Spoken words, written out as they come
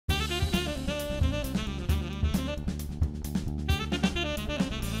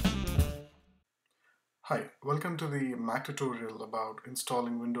Hi, welcome to the Mac tutorial about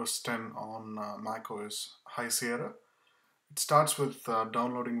installing Windows 10 on Mac OS High Sierra. It starts with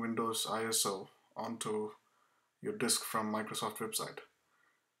downloading Windows ISO onto your disk from Microsoft website.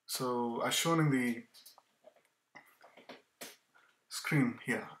 So as shown in the screen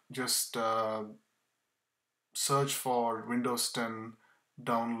here, just search for Windows 10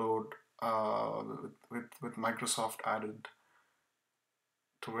 download with Microsoft added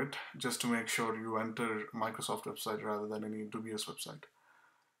to it, just to make sure you enter Microsoft website rather than any dubious website.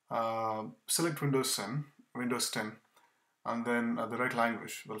 Select Windows 10, and then the right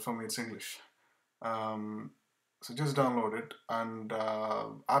language. Well, for me, it's English. So just download it, and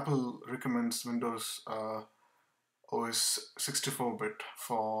Apple recommends Windows OS 64-bit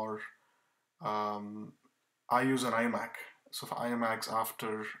for I use an iMac. So for iMacs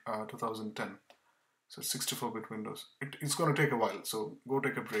after 2010, so 64-bit Windows. It's going to take a while, so go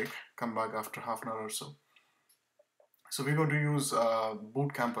take a break, come back after half an hour or so. So we're going to use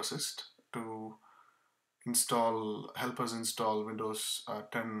Boot Camp Assist to help us install Windows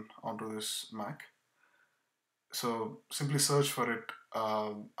 10 onto this Mac. So simply search for it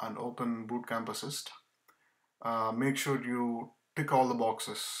and open Boot Camp Assist. Make sure you tick all the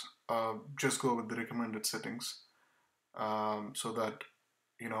boxes. Just go with the recommended settings so that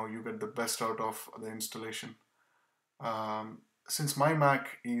you get the best out of the installation. Since my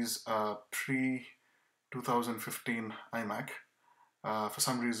Mac is a pre-2015 iMac, for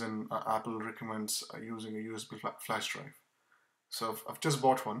some reason Apple recommends using a USB flash drive. So I've just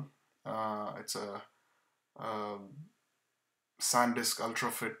bought one. It's a SanDisk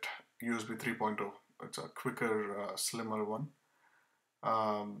UltraFit USB 3.0. It's a quicker, slimmer one.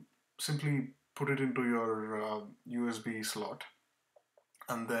 Simply put it into your USB slot,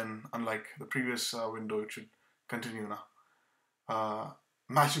 and then, unlike the previous window, it should continue now.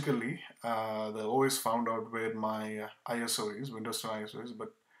 Magically, the OS found out where my ISO is, Windows 10 ISO is,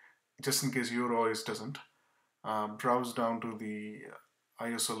 but just in case your OS doesn't, browse down to the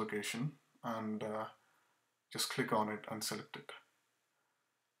ISO location and just click on it and select it.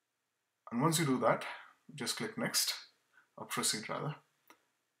 And once you do that, just click next, or proceed rather.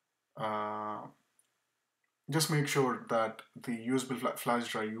 Just make sure that the USB flash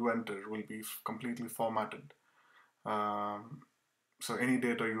drive you enter will be completely formatted. So any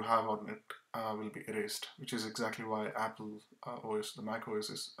data you have on it will be erased, which is exactly why Apple OS, the Mac OS,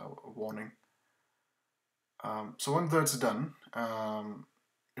 is warning. So once that's done,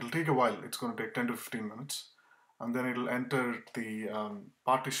 it'll take a while. It's going to take 10 to 15 minutes. And then it'll enter the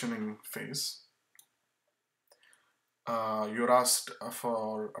partitioning phase. You're asked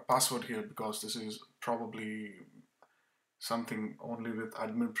for a password here because this is probably something only with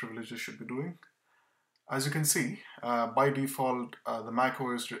admin privileges should be doing. As you can see, by default, the Mac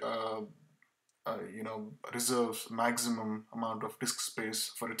OS reserves maximum amount of disk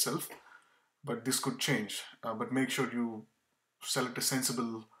space for itself, but this could change. But make sure you select a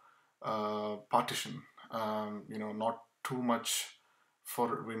sensible partition. Not too much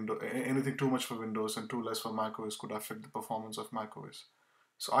for Windows. Anything too much for Windows and too less for Mac OS could affect the performance of Mac OS.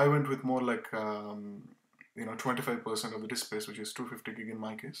 So I went with more like 25% of the disk space, which is 250 gig in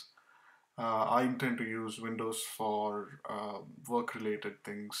my case. I intend to use Windows for work-related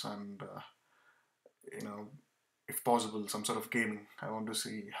things and, if possible, some sort of gaming. I want to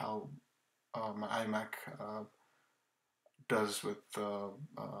see how my iMac does with,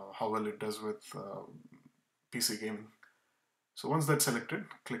 how well it does with PC gaming. So once that's selected,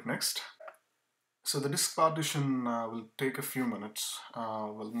 click Next. So the disk partition will take a few minutes.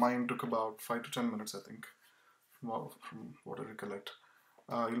 Well, mine took about 5 to 10 minutes, I think, from what I recollect.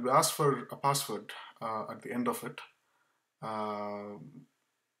 You'll be asked for a password at the end of it.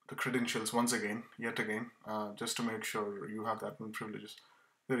 The credentials yet again, just to make sure you have the admin privileges.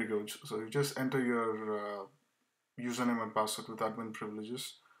 There you go. So you just enter your username and password with admin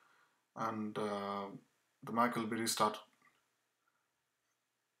privileges, and the Mac will be restarted.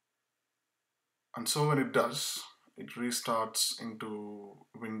 And so when it does, it restarts into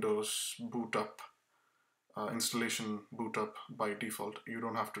Windows boot up, installation boot up by default. You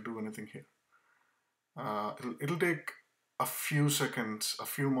don't have to do anything here. It'll take a few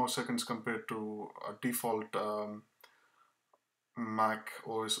more seconds compared to a default Mac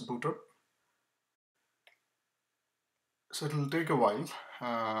OS boot up. So it'll take a while,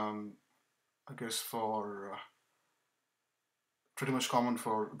 I guess, for pretty much common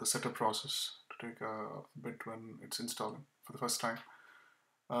for the setup process to take a bit when it's installing for the first time.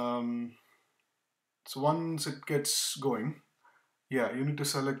 So once it gets going, yeah, you need to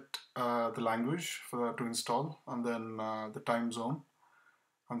select the language for that to install, and then the time zone,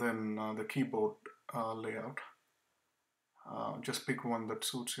 and then the keyboard layout. Just pick one that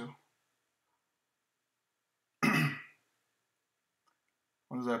suits you.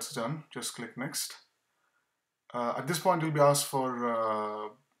 Once that's done, just click next. At this point, you'll be asked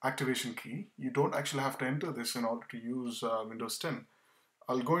for activation key. You don't actually have to enter this in order to use Windows 10.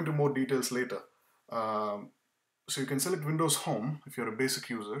 I'll go into more details later. So you can select Windows Home if you're a basic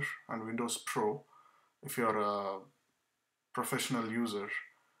user, and Windows Pro if you're a professional user.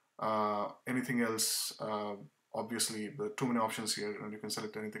 Anything else, obviously, there are too many options here, and you can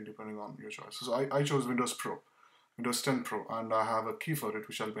select anything depending on your choice. So I chose Windows Pro, Windows 10 Pro, and I have a key for it,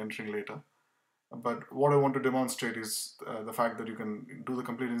 which I'll be entering later. But what I want to demonstrate is the fact that you can do the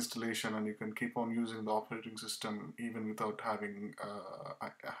complete installation and you can keep on using the operating system even without having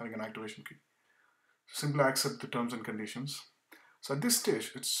an activation key. Simply accept the terms and conditions. So at this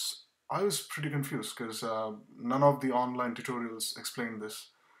stage, I was pretty confused because none of the online tutorials explain this.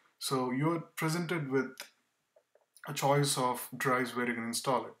 So you're presented with a choice of drives where you can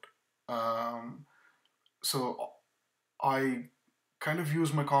install it. So I kind of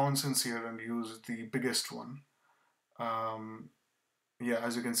use my common sense here and use the biggest one. Yeah,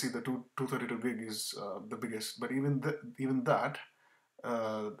 as you can see, the 232 gig is the biggest. But even that,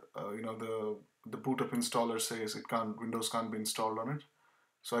 the boot up installer says Windows can't be installed on it.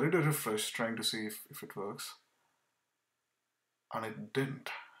 So I did a refresh trying to see if it works, and it didn't.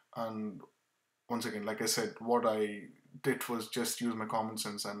 And once again, like I said, what I did was just use my common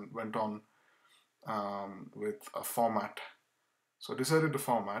sense and went on with a format. So I decided to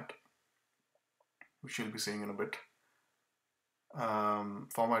format, which you'll be seeing in a bit.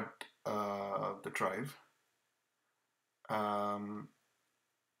 Format the drive.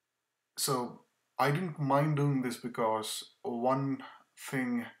 So I didn't mind doing this because one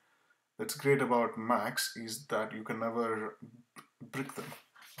thing that's great about Macs is that you can never brick them.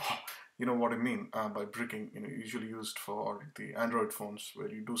 You know what I mean by bricking, usually used for the Android phones where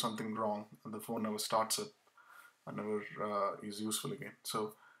you do something wrong and the phone never starts up and never is useful again.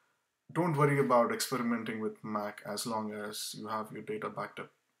 So don't worry about experimenting with Mac as long as you have your data backed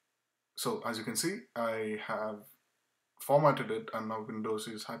up. So as you can see, I have formatted it and now Windows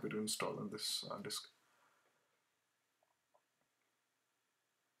is happy to install on this disk.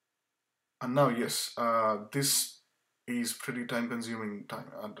 And now, yes, this is pretty time-consuming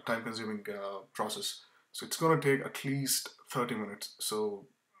process. So it's going to take at least 30 minutes. So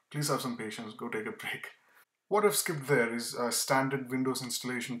please have some patience. Go take a break. What I've skipped there is a standard Windows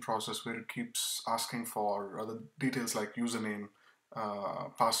installation process where it keeps asking for other details like username,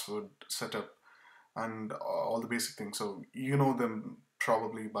 password, setup, and all the basic things. So you know them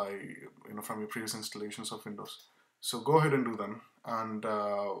probably from your previous installations of Windows. So go ahead and do them, and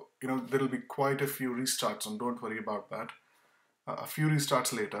there'll be quite a few restarts, and don't worry about that. A few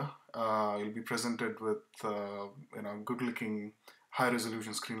restarts later, you'll be presented with good-looking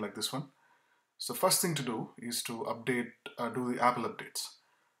high-resolution screen like this one. So first thing to do is to do the Apple updates.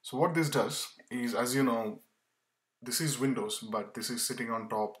 So what this does is, as you know, this is Windows, but this is sitting on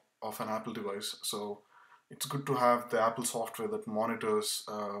top of an Apple device. So it's good to have the Apple software that monitors,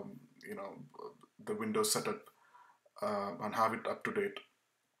 the Windows setup and have it up to date.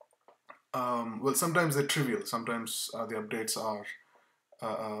 Well, sometimes they're trivial. Sometimes the updates are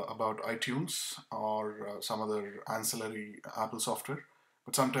about iTunes or some other ancillary Apple software.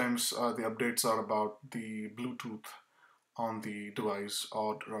 But sometimes the updates are about the Bluetooth on the device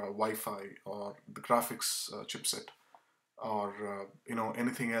or Wi-Fi or the graphics chipset or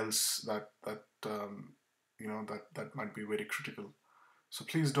anything else that might be very critical. So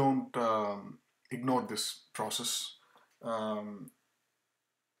please don't ignore this process.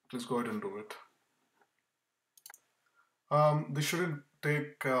 Please go ahead and do it. This shouldn't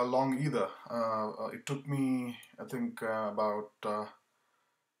take long either. It took me, I think, about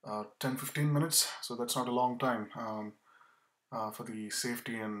 10-15 minutes, so that's not a long time for the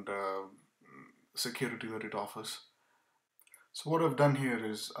safety and security that it offers. So what I've done here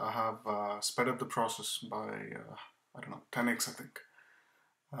is I have sped up the process by, 10x, I think.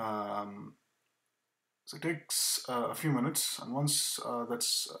 So it takes a few minutes, and once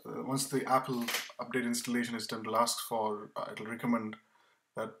the Apple update installation is done, it'll ask for, it'll recommend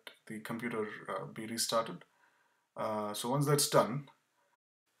that the computer be restarted. So once that's done,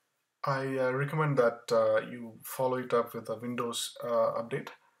 I recommend that you follow it up with a Windows update.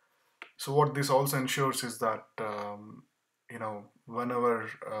 So what this also ensures is that whenever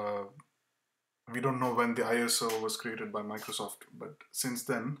we don't know when the ISO was created by Microsoft, but since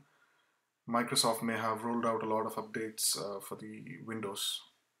then Microsoft may have rolled out a lot of updates for the Windows.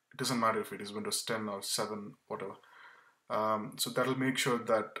 It doesn't matter if it is Windows 10 or 7, whatever. So that'll make sure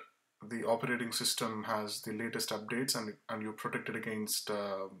that the operating system has the latest updates, and you're protected against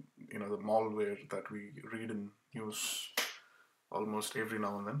the malware that we read in news almost every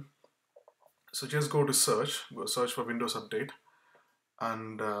now and then. So just go to search for Windows Update,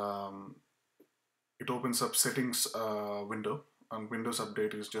 and it opens up settings window, and Windows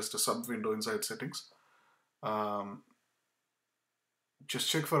Update is just a sub window inside settings. Just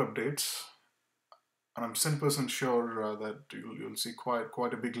check for updates, and I'm 100% sure that you'll see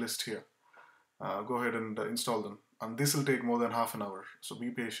quite a big list here. Go ahead and install them, and this will take more than half an hour, so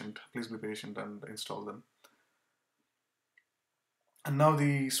be patient, please be patient and install them. And now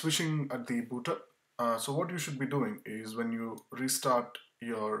the switching at the boot up. So what you should be doing is, when you restart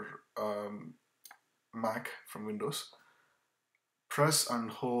your Mac from Windows, press and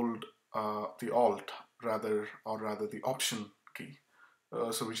hold the Alt rather the Option key,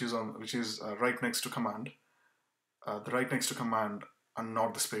 which is right next to Command, the right next to Command and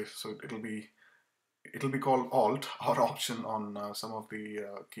not the space. So it'll be called Alt or Option on some of the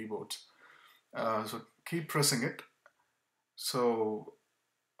keyboards. So keep pressing it. So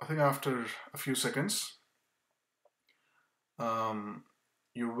I think after a few seconds,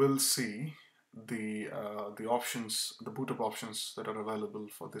 you will see the options, the boot up options that are available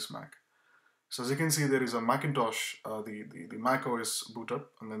for this Mac. So as you can see, there is a Macintosh, the Mac OS boot up,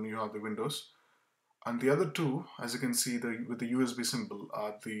 and then you have the Windows. And the other two, as you can see, with the USB symbol,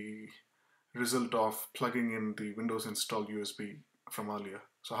 are the result of plugging in the Windows install USB from earlier.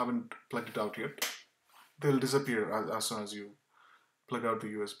 So I haven't plugged it out yet. They'll disappear as soon as you plug out the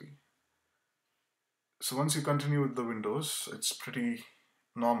USB. So once you continue with the Windows, it's pretty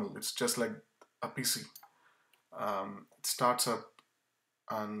normal. It's just like a PC. It starts up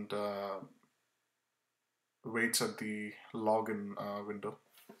and waits at the login window.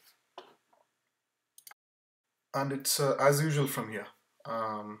 And it's as usual from here.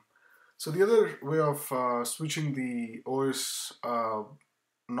 So the other way of switching the OS,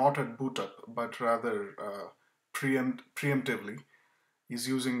 not at boot up, but rather preemptively, is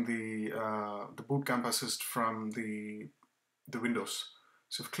using the boot camp assist from the Windows.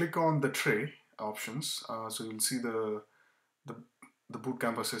 So if you click on the tray options, so you'll see the boot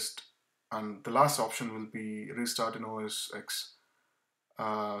camp assist, and the last option will be restart in OS X.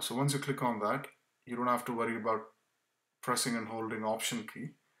 So once you click on that, you don't have to worry about pressing and holding Option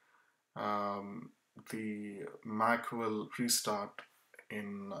key. The Mac will restart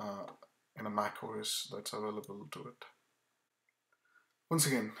in a Mac OS that's available to it. Once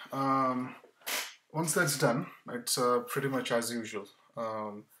again, once that's done, it's pretty much as usual.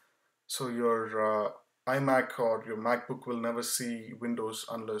 So your iMac or your MacBook will never see Windows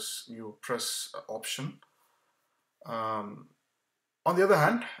unless you press Option. On the other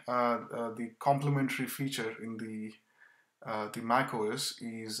hand, the complementary feature in the Mac OS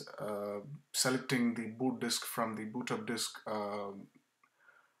is selecting the boot disk from the boot up disk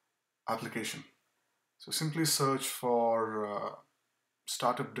application. So simply search for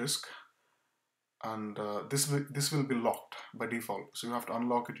startup disk, and this will be locked by default. So you have to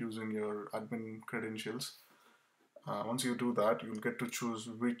unlock it using your admin credentials. Once you do that, you'll get to choose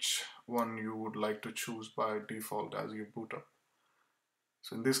which one you would like to choose by default as you boot up.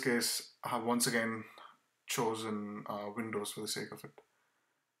 So in this case, I have once again chosen Windows for the sake of it,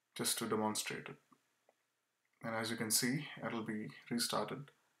 just to demonstrate it. And as you can see, it'll be restarted.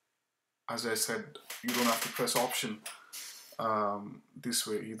 As I said, you don't have to press Option this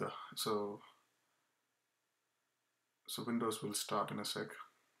way either. So Windows will start in a sec.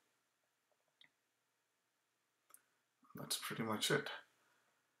 That's pretty much it.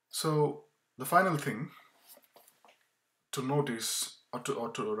 So the final thing to notice, or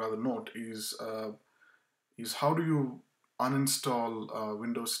to rather note, is how do you uninstall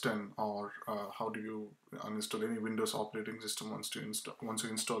Windows 10, or how do you uninstall any Windows operating system once you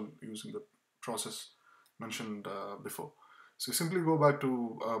install using the process mentioned before. So simply go back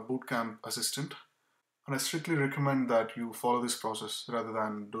to Boot Camp Assistant, and I strictly recommend that you follow this process rather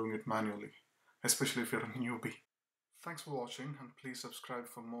than doing it manually, especially if you're a newbie. Thanks for watching, and please subscribe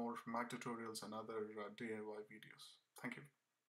for more Mac tutorials and other DIY videos. Thank you.